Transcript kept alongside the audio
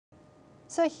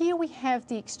So here we have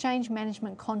the Exchange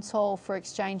Management Console for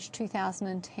Exchange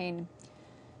 2010.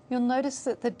 You'll notice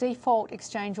that the default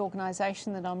Exchange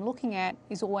organisation that I'm looking at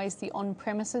is always the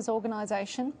on-premises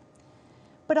organisation,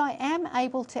 but I am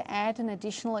able to add an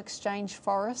additional Exchange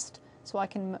forest, so I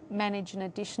can manage an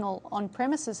additional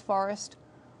on-premises forest,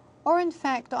 or in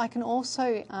fact I can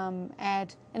also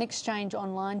add an Exchange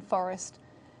online forest.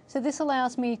 So this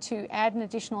allows me to add an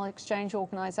additional Exchange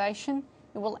organisation.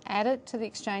 It will add it to the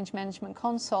Exchange Management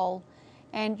Console,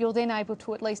 and you're then able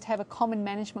to at least have a common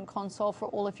management console for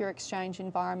all of your Exchange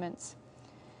environments.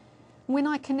 When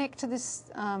I connect to this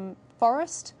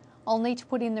forest, I'll need to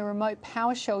put in the remote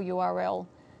PowerShell URL.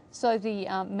 So the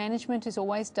management is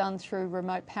always done through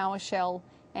remote PowerShell,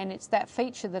 and it's that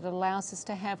feature that allows us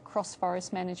to have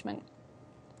cross-forest management.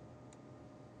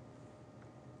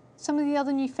 Some of the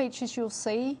other new features you'll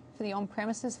see for the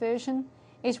on-premises version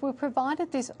is we've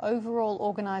provided this overall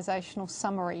organisational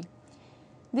summary.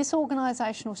 This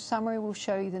organisational summary will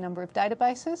show you the number of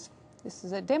databases. This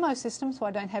is a demo system, so I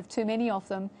don't have too many of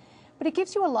them, but it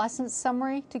gives you a license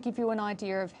summary to give you an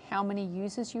idea of how many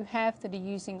users you have that are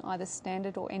using either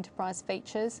standard or enterprise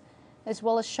features, as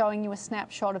well as showing you a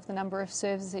snapshot of the number of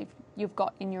servers you've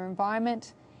got in your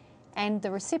environment and the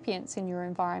recipients in your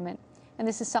environment. And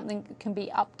this is something that can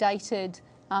be updated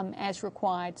as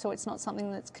required, so it's not something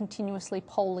that's continuously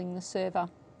polling the server.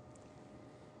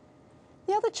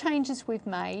 The other changes we've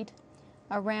made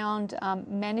around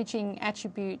managing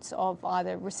attributes of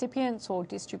either recipients or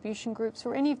distribution groups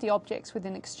or any of the objects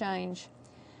within Exchange.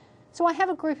 So I have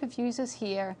a group of users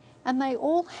here, and they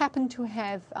all happen to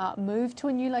have moved to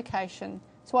a new location.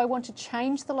 So I want to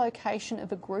change the location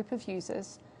of a group of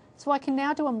users. So I can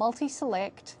now do a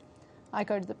multi-select. I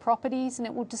go to the properties, and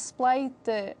it will display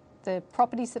the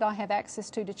properties that I have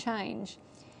access to change.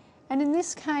 And in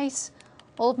this case,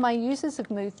 all of my users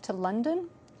have moved to London.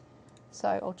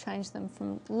 So I'll change them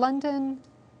from London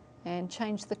and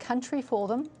change the country for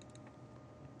them.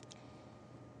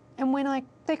 And when I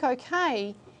click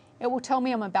OK, it will tell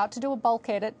me I'm about to do a bulk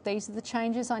edit. These are the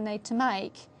changes I need to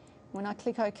make. When I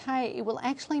click OK, it will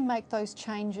actually make those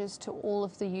changes to all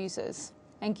of the users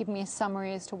and give me a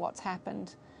summary as to what's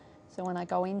happened. So when I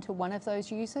go into one of those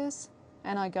users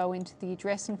and I go into the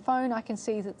address and phone, I can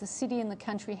see that the city and the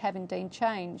country have indeed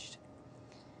changed.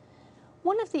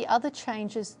 One of the other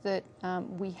changes that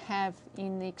we have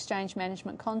in the Exchange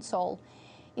Management Console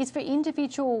is for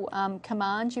individual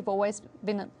commands. You've always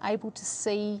been able to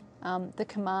see the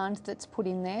command that's put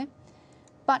in there.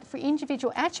 But for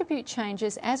individual attribute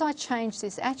changes, as I change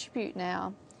this attribute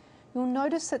now, you'll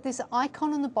notice that this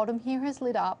icon on the bottom here has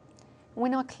lit up.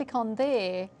 When I click on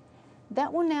there,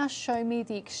 that will now show me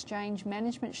the Exchange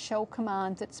Management Shell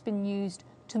command that's been used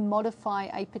to modify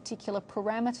a particular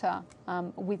parameter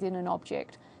within an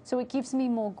object. So it gives me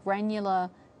more granular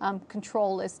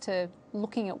control as to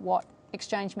looking at what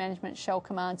Exchange Management Shell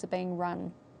commands are being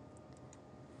run.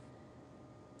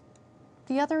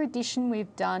 The other addition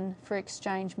we've done for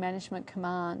Exchange Management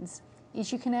commands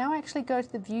is you can now actually go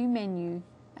to the View menu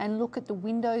and look at the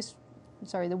Windows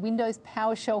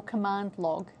PowerShell command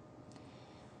log.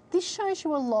 This shows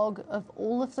you a log of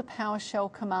all of the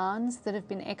PowerShell commands that have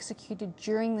been executed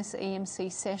during this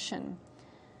EMC session.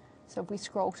 So if we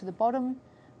scroll to the bottom,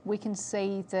 we can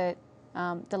see that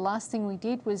the last thing we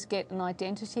did was get an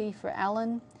identity for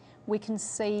Alan. We can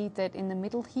see that in the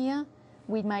middle here,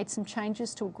 we made some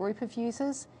changes to a group of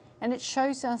users, and it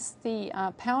shows us the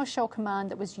PowerShell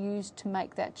command that was used to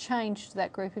make that change to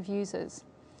that group of users.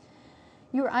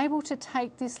 You're able to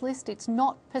take this list. It's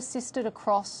not persisted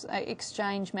across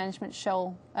Exchange Management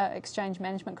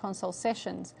Console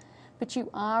sessions, but you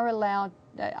are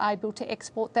able to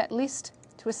export that list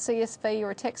to a CSV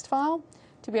or a text file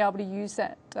to be able to use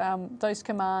that those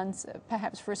commands,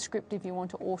 perhaps for a script if you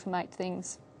want to automate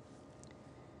things.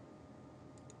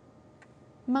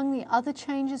 Among the other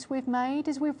changes we've made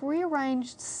is we've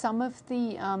rearranged some of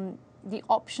the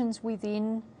options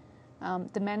within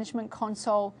the management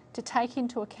console to take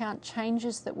into account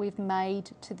changes that we've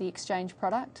made to the Exchange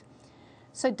product.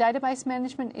 So database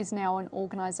management is now an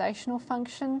organisational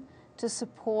function to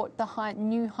support the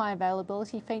new high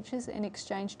availability features in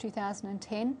Exchange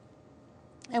 2010.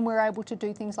 And we're able to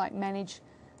do things like manage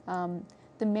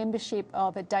the membership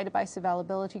of a database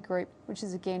availability group, which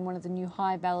is again one of the new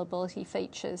high availability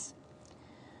features.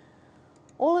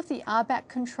 All of the RBAC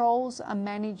controls are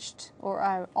managed or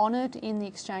are honoured in the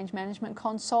Exchange Management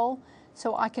Console,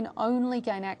 so I can only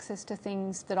gain access to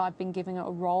things that I've been given a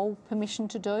role permission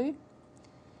to do.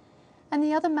 And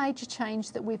the other major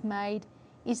change that we've made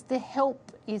is the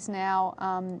help is now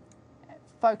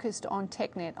focused on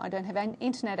TechNet. I don't have an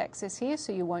internet access here,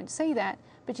 so you won't see that,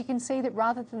 but you can see that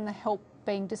rather than the help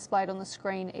being displayed on the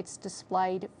screen, it's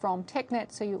displayed from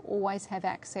TechNet, so you always have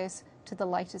access to the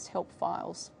latest help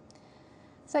files.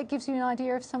 So that gives you an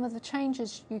idea of some of the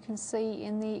changes you can see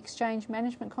in the Exchange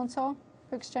Management Console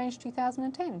for Exchange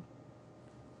 2010.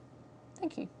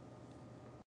 Thank you.